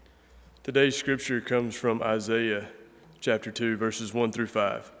Today's scripture comes from Isaiah chapter 2, verses 1 through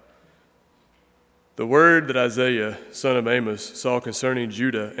 5. The word that Isaiah, son of Amos, saw concerning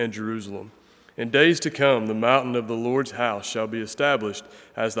Judah and Jerusalem. In days to come, the mountain of the Lord's house shall be established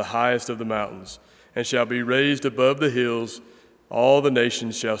as the highest of the mountains, and shall be raised above the hills. All the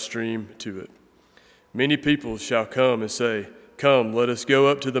nations shall stream to it. Many peoples shall come and say, Come, let us go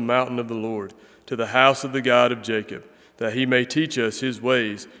up to the mountain of the Lord, to the house of the God of Jacob, that he may teach us his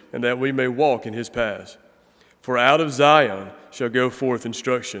ways, and that we may walk in his paths. For out of Zion shall go forth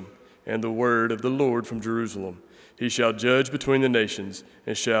instruction, and the word of the Lord from Jerusalem. He shall judge between the nations,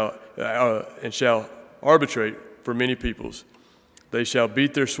 and shall arbitrate for many peoples. They shall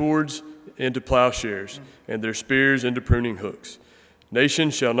beat their swords into plowshares, and their spears into pruning hooks.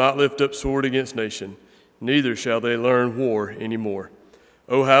 Nation shall not lift up sword against nation, neither shall they learn war any more.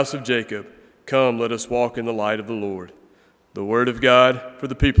 O house of Jacob, come, let us walk in the light of the Lord. The word of God for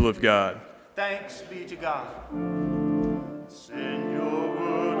the people of God. Thanks be to God. Send your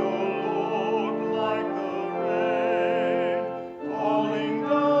word, O Lord, like the rain, falling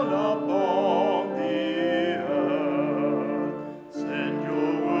down upon the earth. Send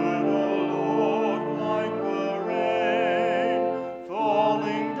your word, O Lord, like the rain,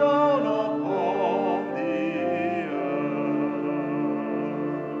 falling down upon the earth.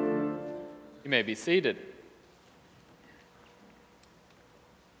 You may be seated.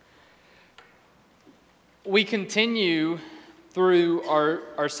 We continue through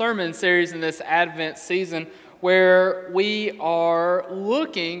our sermon series in this Advent season where we are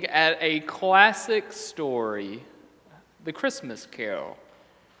looking at a classic story, the Christmas Carol.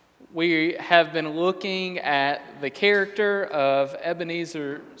 We have been looking at the character of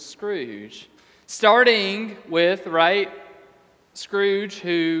Ebenezer Scrooge, starting with, Scrooge,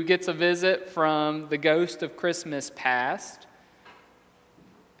 who gets a visit from the ghost of Christmas past,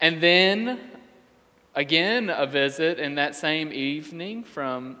 and then again, a visit in that same evening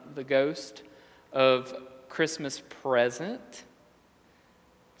from the ghost of Christmas present.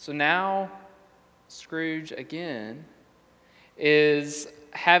 So now Scrooge again is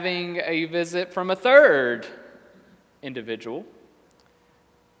having a visit from a third individual,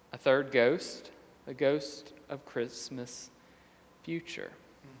 a third ghost, the ghost of Christmas future.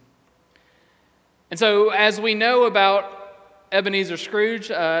 And so as we know about Ebenezer Scrooge,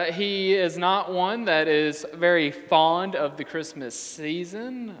 he is not one that is very fond of the Christmas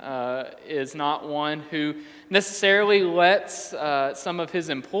season, is not one who necessarily lets some of his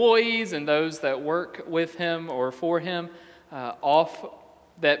employees and those that work with him or for him off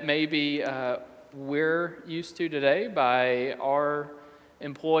that maybe we're used to today by our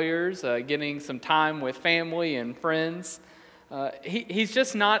employers, getting some time with family and friends. He's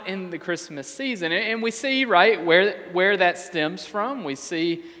just not in the Christmas season. And we see, where that stems from. We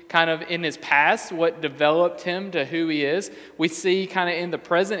see kind of in his past what developed him to who he is. We see kind of in the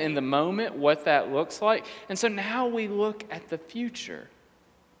present, in the moment, what that looks like. And so now we look at the future.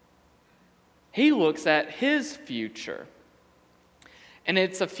 He looks at his future. And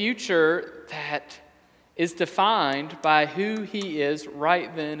it's a future that is defined by who he is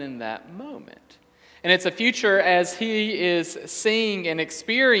right then in that moment. And it's a future as he is seeing and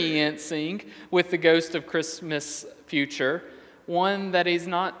experiencing with the ghost of Christmas future, one that he's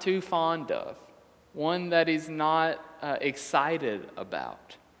not too fond of, one that he's not excited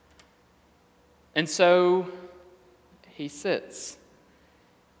about. And so he sits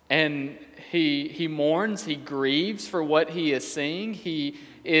and he mourns, he grieves for what he is seeing. He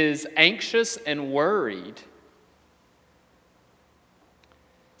is anxious and worried.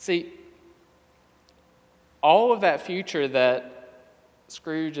 See, all of that future that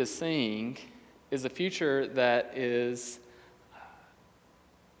Scrooge is seeing is a future that is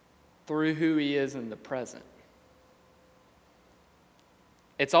through who he is in the present.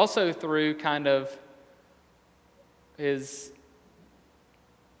 It's also through kind of his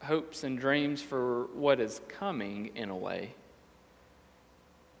hopes and dreams for what is coming in a way.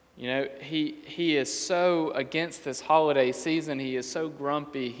 You know, he is so against this holiday season. He is so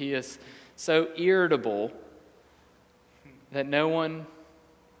grumpy. He is so irritable that no one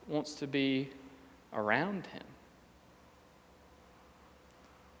wants to be around him.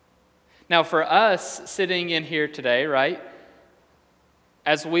 Now, for us sitting in here today,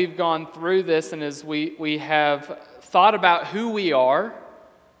 as we've gone through this and as we have thought about who we are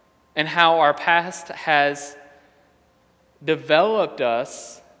and how our past has developed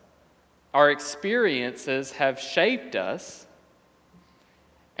us, our experiences have shaped us,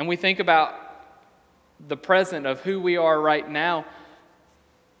 and we think about the present of who we are right now,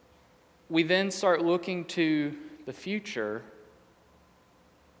 we then start looking to the future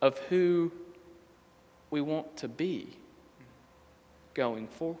of who we want to be going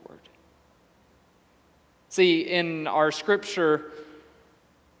forward. See, in our scripture,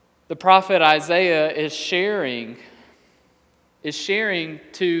 the prophet Isaiah is sharing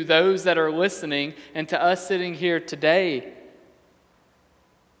to those that are listening and to us sitting here today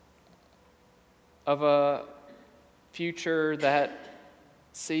of a future that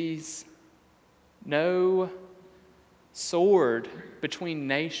sees no sword between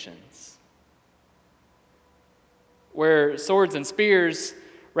nations, where swords and spears,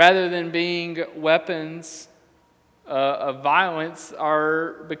 rather than being weapons of violence,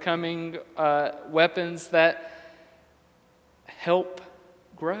 are becoming weapons that help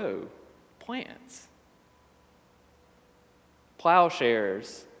grow plants.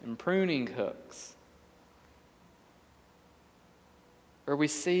 Plowshares and pruning hooks. Where we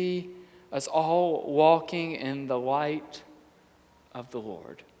see us all walking in the light of the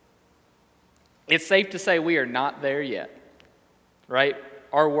Lord. It's safe to say we are not there yet, right?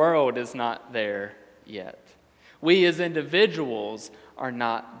 Our world is not there yet. We as individuals are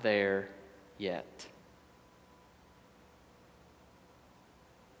not there yet.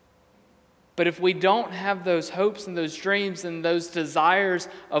 But if we don't have those hopes and those dreams and those desires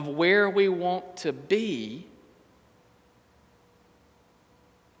of where we want to be,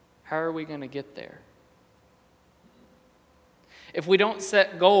 how are we going to get there? If we don't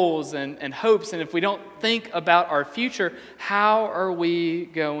set goals and hopes, and if we don't think about our future, how are we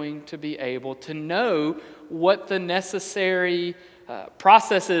going to be able to know what the necessary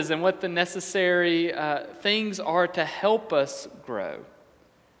processes and what the necessary things are to help us grow?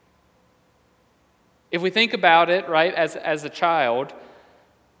 If we think about it, right, as a child,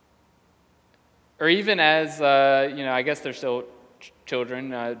 or even as, I guess they're still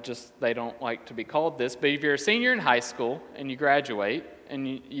children, just they don't like to be called this, but if you're a senior in high school and you graduate and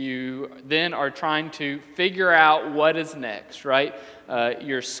you then are trying to figure out what is next, right?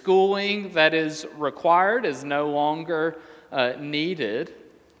 Your schooling that is required is no longer needed.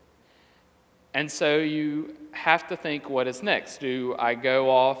 And so you have to think, what is next? Do I go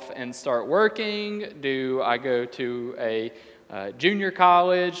off and start working? Do I go to a junior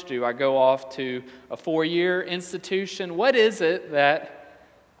college? Do I go off to a 4-year institution? What is it that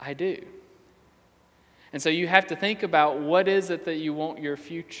I do? And so you have to think about what is it that you want your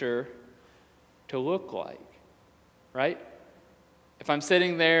future to look like, right? If I'm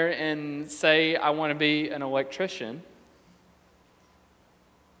sitting there and say I want to be an electrician,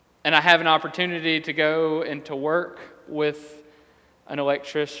 and I have an opportunity to go and to work with an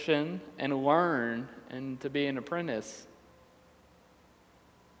electrician and learn and to be an apprentice,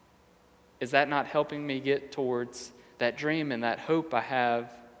 is that not helping me get towards that dream and that hope I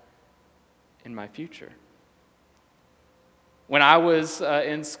have in my future? When I was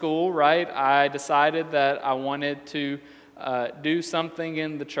in school, right, I decided that I wanted to do something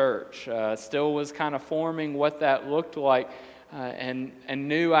in the church. Still was kind of forming what that looked like. And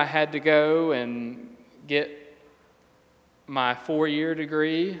knew I had to go and get my 4-year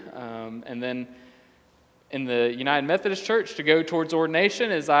degree, and then in the United Methodist Church to go towards ordination.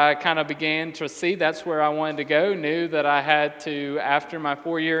 As I kind of began to see that's where I wanted to go, knew that I had to, after my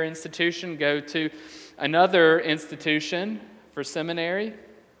 4-year institution, go to another institution for seminary.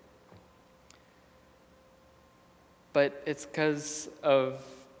 But it's because of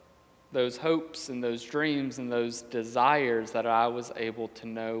those hopes and those dreams and those desires that I was able to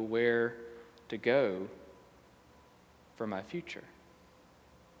know where to go for my future.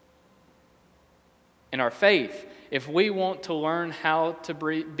 In our faith, if we want to learn how to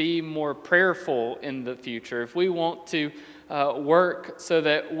be more prayerful in the future, if we want to work so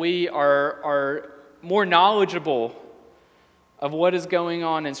that we are more knowledgeable of what is going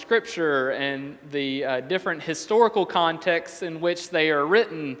on in Scripture and the different historical contexts in which they are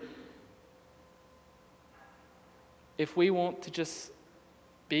written, if we want to just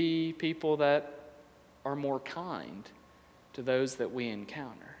be people that are more kind to those that we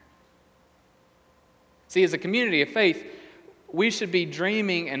encounter. See, as a community of faith, we should be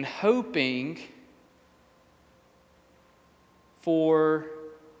dreaming and hoping for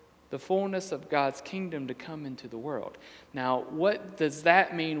the fullness of God's kingdom to come into the world. Now, what does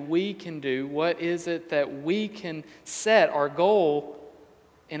that mean we can do? What is it that we can set our goal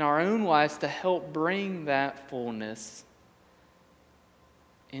in our own lives to help bring that fullness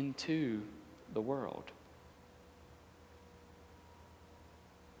into the world?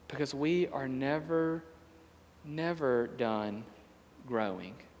 Because we are never done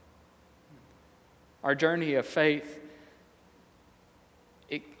growing. Our journey of faith,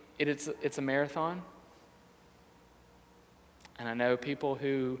 it's a marathon, And I know people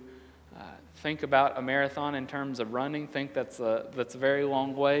who think about a marathon in terms of running think that's a very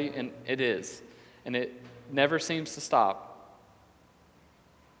long way, and it is. And it never seems to stop.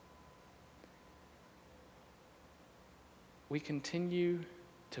 We continue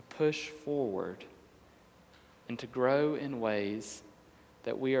to push forward and to grow in ways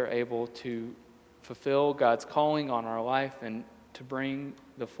that we are able to fulfill God's calling on our life and to bring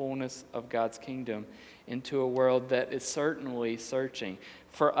the fullness of God's kingdom into a world that is certainly searching.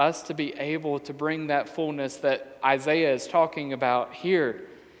 For us to be able to bring that fullness that Isaiah is talking about here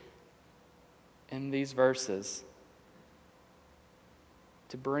in these verses,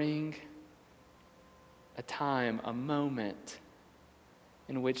 to bring a time, a moment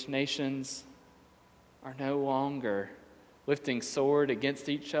in which nations are no longer lifting sword against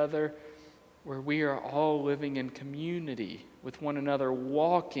each other, where we are all living in community with one another,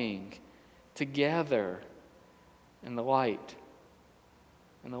 walking together in the light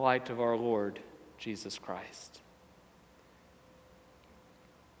of our Lord Jesus Christ.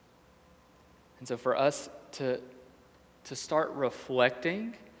 And so for us to start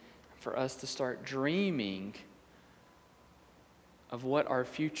reflecting, for us to start dreaming of what our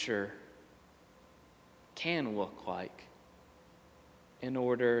future can look like, in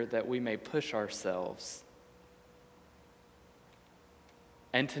order that we may push ourselves,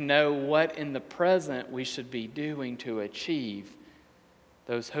 and to know what in the present we should be doing to achieve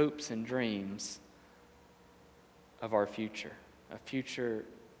those hopes and dreams of our future. A future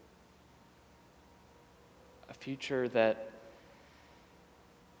that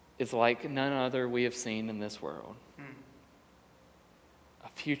is like none other we have seen in this world. A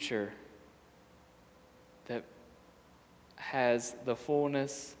future that has the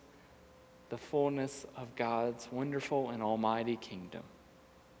fullness of God's wonderful and almighty kingdom.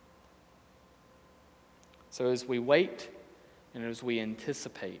 So as we wait and as we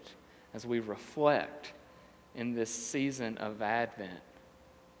anticipate, as we reflect in this season of Advent,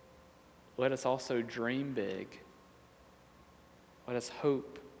 let us also dream big. Let us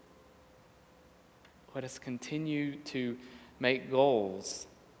hope. Let us continue to make goals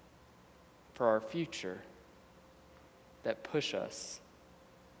for our future that push us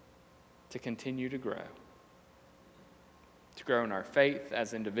to continue to grow in our faith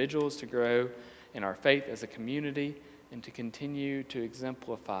as individuals, to grow in our faith as a community, and to continue to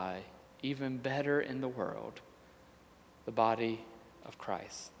exemplify even better in the world the body of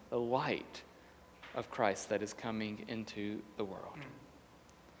Christ, the light of Christ that is coming into the world.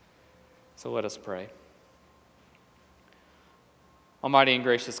 So let us pray. Almighty and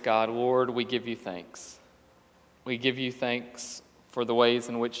gracious God, Lord, we give you thanks. We give you thanks for the ways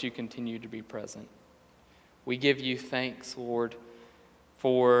in which you continue to be present. We give you thanks, Lord,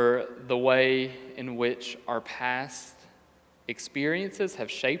 for the way in which our past experiences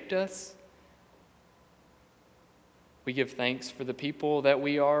have shaped us. We give thanks for the people that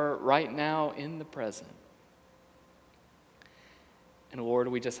we are right now in the present. And Lord,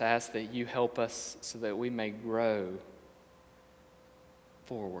 we just ask that you help us so that we may grow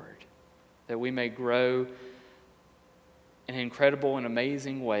forward, that we may grow in incredible and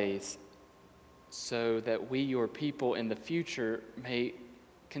amazing ways, so that we, your people in the future, may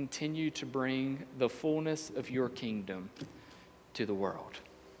continue to bring the fullness of your kingdom to the world.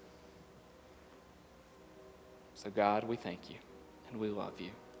 So God, we thank you and we love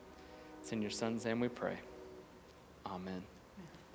you. It's in your Son's name we pray. Amen.